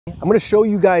I'm gonna show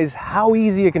you guys how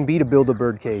easy it can be to build a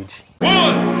bird cage.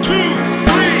 1, 2,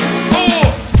 3,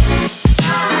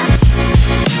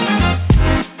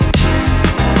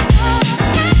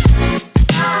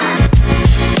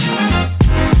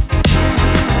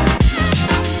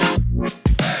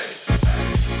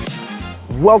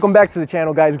 4. Welcome back to the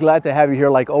channel, guys. Glad to have you here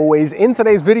like always. In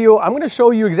today's video, I'm gonna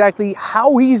show you exactly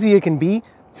how easy it can be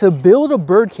to build a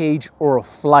bird cage or a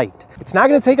flight. It's not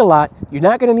gonna take a lot. You're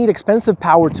not gonna need expensive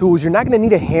power tools. You're not gonna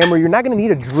need a hammer. You're not gonna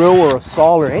need a drill or a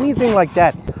saw or anything like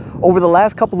that. Over the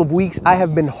last couple of weeks, I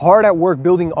have been hard at work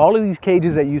building all of these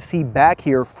cages that you see back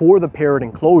here for the parrot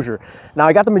enclosure. Now,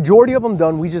 I got the majority of them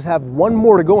done. We just have one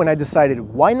more to go, and I decided,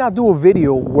 why not do a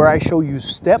video where I show you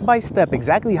step by step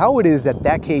exactly how it is that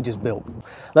that cage is built.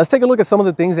 Let's take a look at some of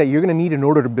the things that you're gonna need in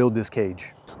order to build this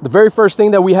cage. The very first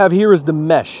thing that we have here is the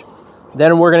mesh.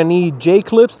 Then we're gonna need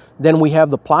J-clips. Then we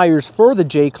have the pliers for the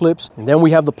J-clips. And then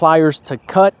we have the pliers to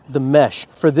cut the mesh.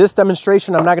 For this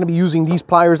demonstration, I'm not gonna be using these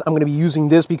pliers. I'm gonna be using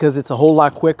this because it's a whole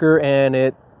lot quicker and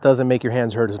it doesn't make your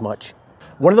hands hurt as much.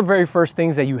 One of the very first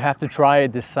things that you have to try to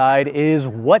decide is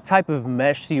what type of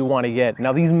mesh do you want to get.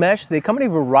 Now these mesh, they come in a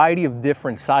variety of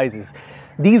different sizes.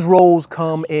 These rolls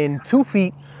come in 2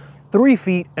 feet, 3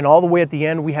 feet, and all the way at the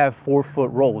end we have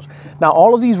 4-foot rolls. Now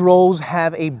all of these rolls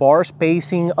have a bar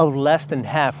spacing of less than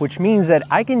half, which means that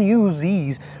I can use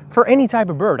these for any type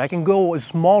of bird. I can go as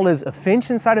small as a finch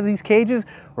inside of these cages,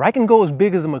 or I can go as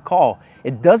big as a macaw.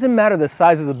 It doesn't matter the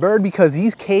size of the bird because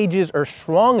these cages are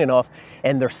strong enough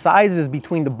and their sizes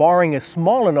between the barring is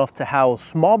small enough to house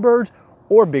small birds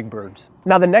or big birds.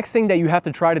 Now the next thing that you have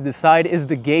to try to decide is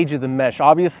the gauge of the mesh.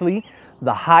 Obviously,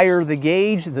 the higher the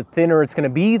gauge, the thinner it's gonna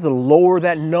be. The lower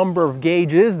that number of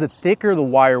gauge is, the thicker the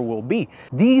wire will be.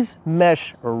 These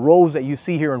mesh or rolls that you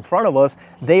see here in front of us,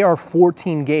 they are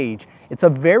 14 gauge. It's a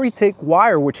very thick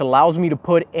wire which allows me to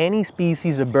put any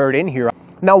species of bird in here.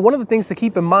 Now, one of the things to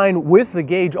keep in mind with the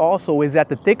gauge also is that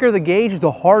the thicker the gauge,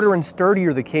 the harder and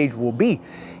sturdier the cage will be.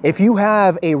 If you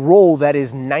have a roll that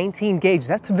is 19 gauge,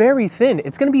 that's very thin.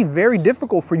 It's gonna be very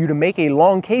difficult for you to make a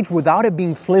long cage without it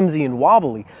being flimsy and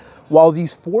wobbly. While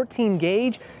these 14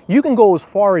 gauge, you can go as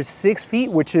far as 6 feet,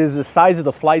 which is the size of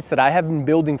the flights that I have been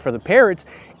building for the parrots,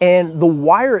 and the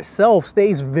wire itself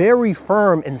stays very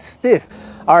firm and stiff.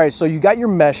 All right, so you got your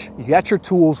mesh, you got your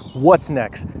tools, what's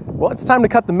next? Well, it's time to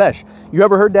cut the mesh. You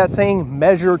ever heard that saying,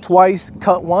 measure twice,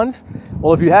 cut once?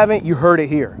 Well, if you haven't, you heard it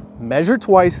here. Measure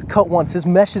twice, cut once. This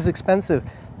mesh is expensive.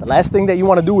 The last thing that you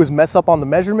wanna do is mess up on the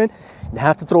measurement and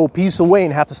have to throw a piece away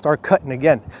and have to start cutting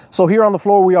again. So here on the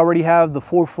floor, we already have the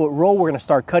 4-foot roll. We're gonna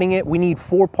start cutting it. We need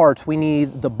 4 parts. We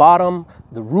need the bottom,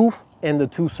 the roof, and the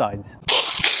 2 sides.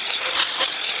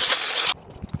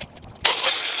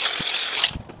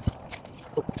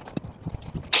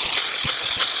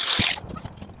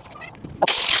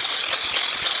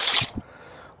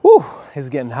 Whew, it's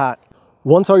getting hot.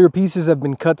 Once all your pieces have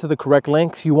been cut to the correct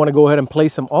length, you want to go ahead and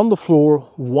place them on the floor,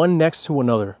 one next to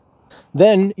another.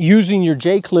 Then, using your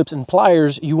J-clips and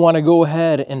pliers, you want to go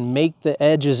ahead and make the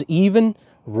edges even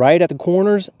right at the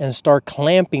corners and start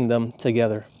clamping them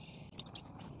together.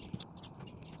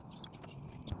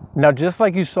 Now, just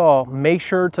like you saw, make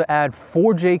sure to add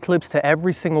 4 J-clips to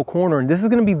every single corner. And this is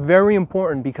going to be very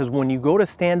important because when you go to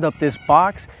stand up this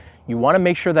box, you want to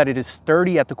make sure that it is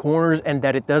sturdy at the corners and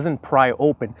that it doesn't pry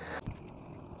open.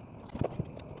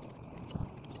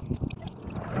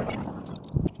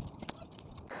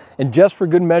 And just for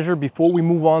good measure, before we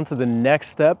move on to the next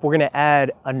step, we're gonna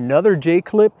add another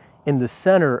J-clip in the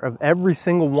center of every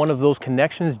single one of those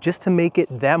connections just to make it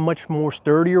that much more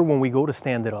sturdier when we go to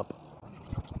stand it up.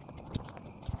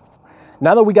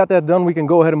 Now that we got that done, we can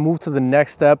go ahead and move to the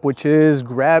next step, which is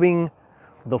grabbing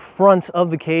the front of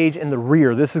the cage and the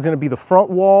rear. This is gonna be the front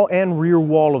wall and rear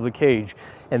wall of the cage.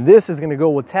 And this is gonna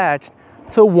go attached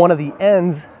to one of the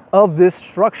ends of this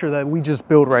structure that we just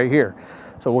built right here.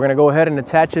 So we're gonna go ahead and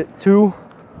attach it to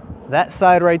that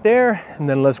side right there, and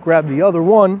then let's grab the other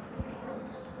one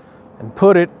and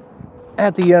put it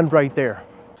at the end right there.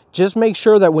 Just make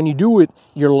sure that when you do it,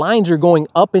 your lines are going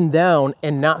up and down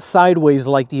and not sideways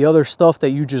like the other stuff that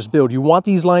you just built. You want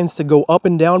these lines to go up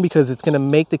and down because it's gonna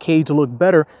make the cage look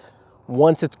better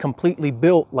once it's completely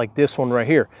built, like this one right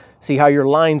here. See how your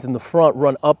lines in the front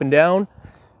run up and down?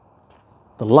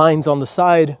 The lines on the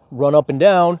side run up and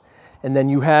down, and then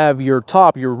you have your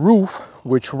top, your roof,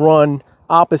 which run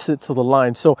opposite to the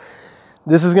line. So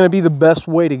this is gonna be the best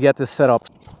way to get this set up.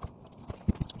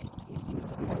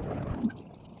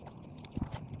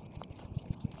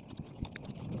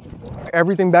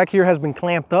 Everything back here has been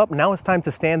clamped up. Now it's time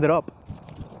to stand it up.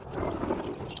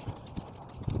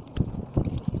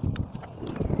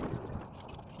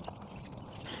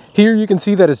 Here you can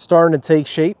see that it's starting to take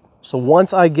shape. So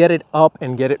once I get it up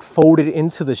and get it folded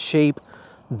into the shape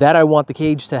that I want the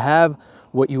cage to have,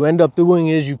 what you end up doing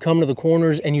is you come to the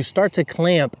corners and you start to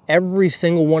clamp every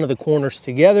single one of the corners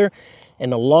together.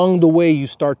 And along the way, you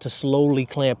start to slowly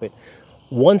clamp it.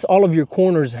 Once all of your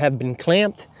corners have been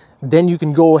clamped, then you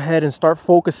can go ahead and start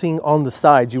focusing on the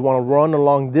sides. You want to run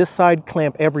along this side,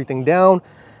 clamp everything down,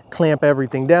 clamp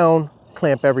everything down,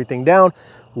 clamp everything down.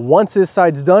 Once this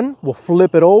side's done, we'll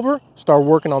flip it over, start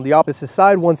working on the opposite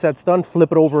side. Once that's done,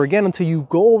 flip it over again until you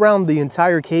go around the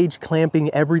entire cage, clamping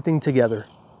everything together.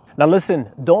 Now listen,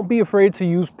 don't be afraid to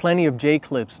use plenty of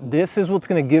J-clips. This is what's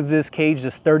gonna give this cage the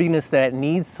sturdiness that it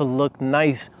needs to look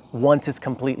nice once it's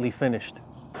completely finished.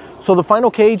 So the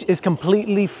final cage is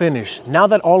completely finished. Now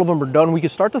that all of them are done, we can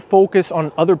start to focus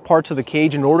on other parts of the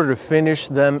cage in order to finish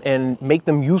them and make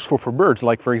them useful for birds.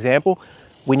 Like for example,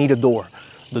 we need a door.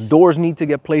 The doors need to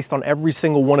get placed on every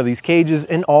single one of these cages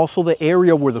and also the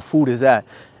area where the food is at.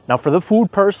 Now for the food,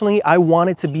 personally, I want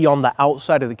it to be on the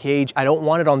outside of the cage. I don't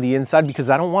want it on the inside because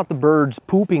I don't want the birds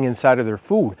pooping inside of their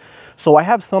food. So I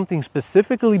have something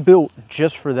specifically built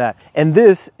just for that. And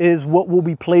this is what will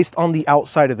be placed on the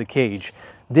outside of the cage.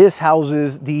 This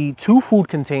houses the 2 food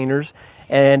containers,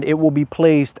 and it will be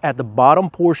placed at the bottom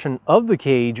portion of the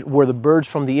cage where the birds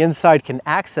from the inside can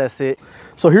access it.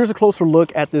 So here's a closer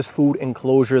look at this food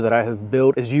enclosure that I have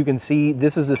built. As you can see,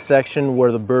 this is the section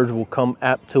where the birds will come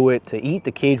up to it to eat.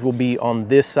 The cage will be on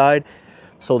this side,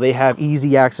 so they have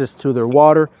easy access to their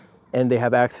water and they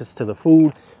have access to the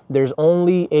food. There's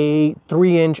only a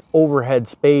 3-inch overhead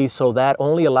space, so that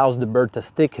only allows the bird to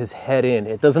stick his head in.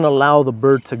 It doesn't allow the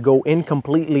bird to go in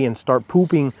completely and start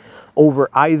pooping over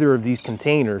either of these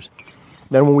containers.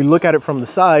 Then when we look at it from the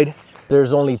side,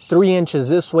 there's only 3 inches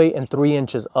this way and 3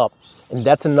 inches up. And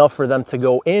that's enough for them to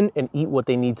go in and eat what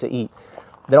they need to eat.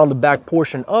 Then on the back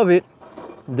portion of it,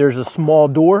 there's a small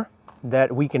door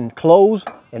that we can close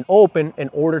and open in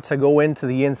order to go into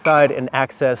the inside and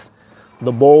access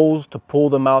the bowls to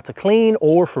pull them out to clean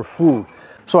or for food.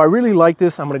 So I really like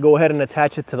this. I'm gonna go ahead and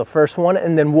attach it to the first one,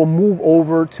 and then we'll move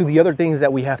over to the other things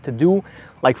that we have to do.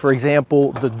 Like for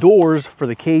example, the doors for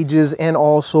the cages and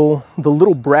also the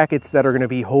little brackets that are gonna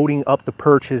be holding up the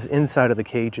perches inside of the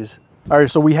cages. All right,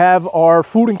 so we have our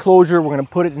food enclosure. We're gonna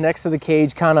put it next to the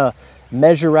cage, kind of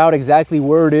measure out exactly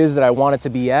where it is that I want it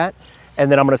to be at.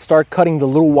 And then I'm gonna start cutting the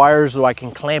little wires so I can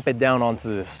clamp it down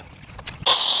onto this.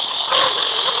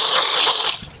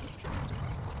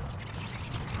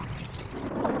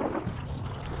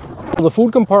 The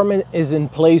food compartment is in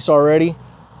place already.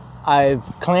 I've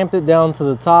clamped it down to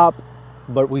the top,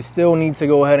 but we still need to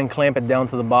go ahead and clamp it down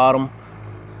to the bottom.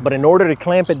 But in order to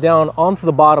clamp it down onto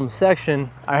the bottom section,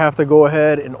 I have to go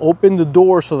ahead and open the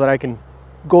door so that I can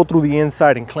go through the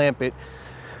inside and clamp it.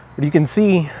 But you can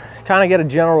see, kind of get a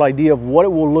general idea of what it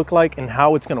will look like and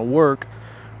how it's gonna work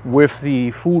with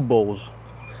the food bowls.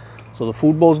 So the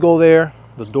food bowls go there,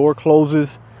 the door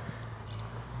closes,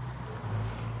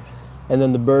 and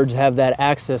then the birds have that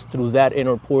access through that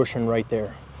inner portion right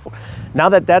there. Now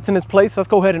that that's in its place, let's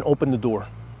go ahead and open the door.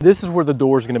 This is where the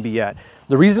door is gonna be at.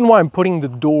 The reason why I'm putting the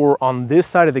door on this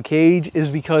side of the cage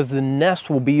is because the nest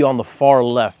will be on the far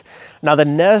left. Now the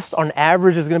nest on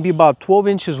average is gonna be about 12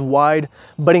 inches wide,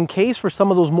 but in case for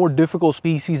some of those more difficult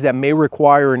species that may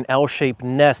require an L-shaped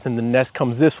nest and the nest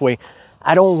comes this way,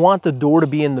 I don't want the door to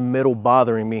be in the middle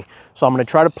bothering me. So I'm gonna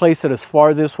try to place it as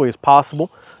far this way as possible.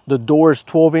 The door is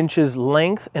 12 inches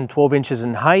length and 12 inches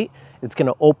in height. It's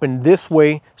gonna open this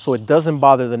way so it doesn't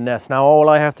bother the nest. Now all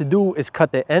I have to do is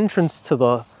cut the entrance to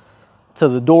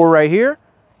the door right here,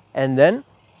 and then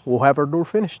we'll have our door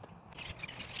finished.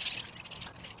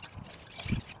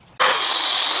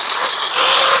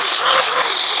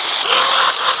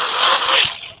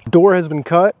 Door has been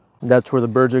cut. That's where the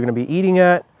birds are gonna be eating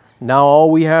at. Now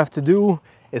all we have to do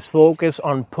is focus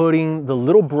on putting the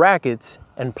little brackets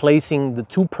and placing the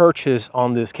 2 perches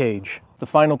on this cage. The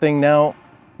final thing now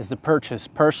is the perches.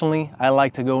 Personally, I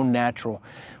like to go natural.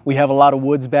 We have a lot of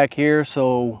woods back here,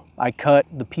 so I cut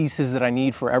the pieces that I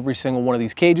need for every single one of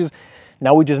these cages.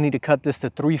 Now we just need to cut this to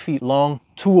 3 feet long.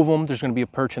 2 of them, there's gonna be a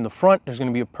perch in the front, there's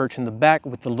gonna be a perch in the back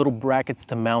with the little brackets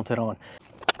to mount it on.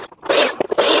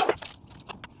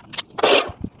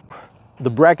 The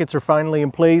brackets are finally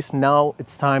in place. Now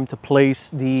it's time to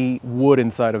place the wood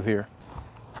inside of here.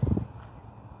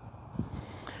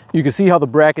 You can see how the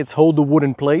brackets hold the wood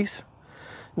in place.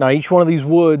 Now each one of these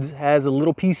woods has a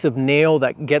little piece of nail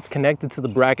that gets connected to the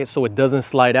bracket so it doesn't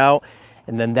slide out.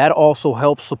 And then that also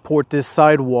helps support this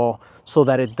sidewall so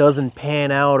that it doesn't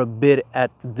pan out a bit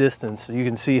at the distance. So you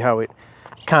can see how it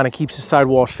kind of keeps the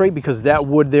sidewall straight because that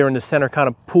wood there in the center kind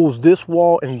of pulls this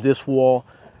wall and this wall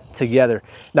together.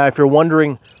 Now, if you're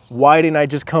wondering, why didn't I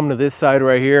just come to this side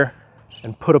right here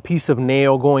and put a piece of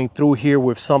nail going through here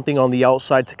with something on the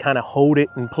outside to kind of hold it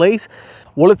in place?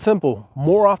 Well, it's simple.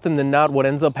 More often than not, what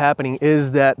ends up happening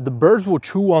is that the birds will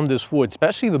chew on this wood,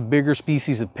 especially the bigger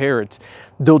species of parrots.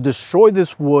 They'll destroy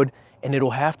this wood and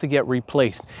it'll have to get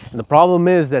replaced. And the problem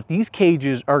is that these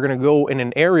cages are gonna go in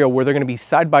an area where they're gonna be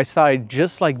side by side,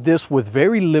 just like this, with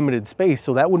very limited space.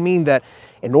 So that would mean that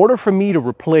in order for me to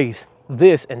replace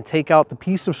this and take out the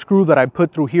piece of screw that I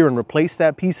put through here and replace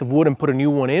that piece of wood and put a new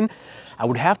one in, I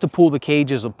would have to pull the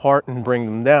cages apart and bring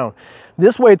them down.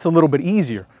 This way, it's a little bit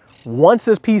easier. Once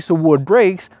this piece of wood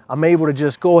breaks, I'm able to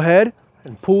just go ahead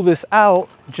and pull this out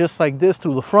just like this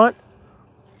through the front,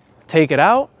 take it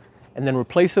out, and then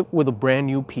replace it with a brand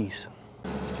new piece.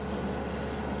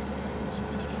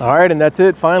 All right, and that's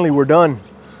it. Finally, we're done.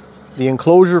 The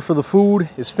enclosure for the food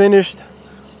is finished.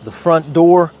 The front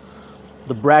door,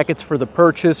 the brackets for the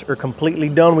purchase are completely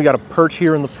done. We got a perch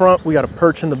here in the front, we got a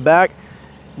perch in the back.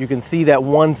 You can see that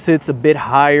one sits a bit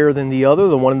higher than the other.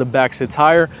 The one in the back sits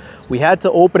higher. We had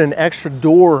to open an extra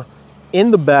door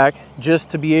in the back just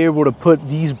to be able to put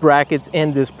these brackets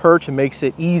in this perch. It makes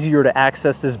it easier to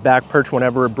access this back perch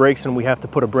whenever it breaks and we have to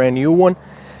put a brand new one.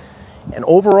 And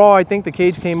overall, I think the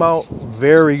cage came out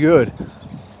very good.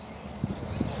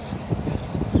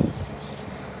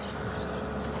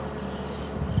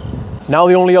 Now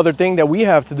the only other thing that we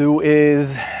have to do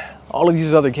is all of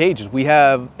these other cages. We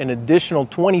have an additional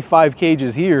 25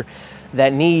 cages here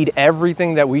that need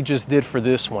everything that we just did for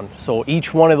this one. So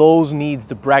each one of those needs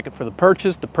the bracket for the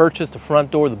purchase, the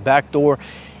front door, the back door,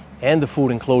 and the food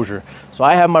enclosure. So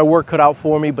I have my work cut out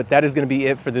for me, but that is gonna be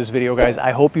it for this video, guys.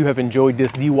 I hope you have enjoyed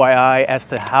this DIY as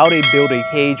to how they build a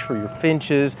cage for your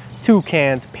finches,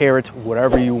 toucans, parrots,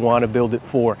 whatever you wanna build it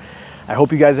for. I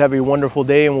hope you guys have a wonderful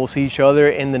day and we'll see each other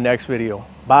in the next video.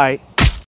 Bye.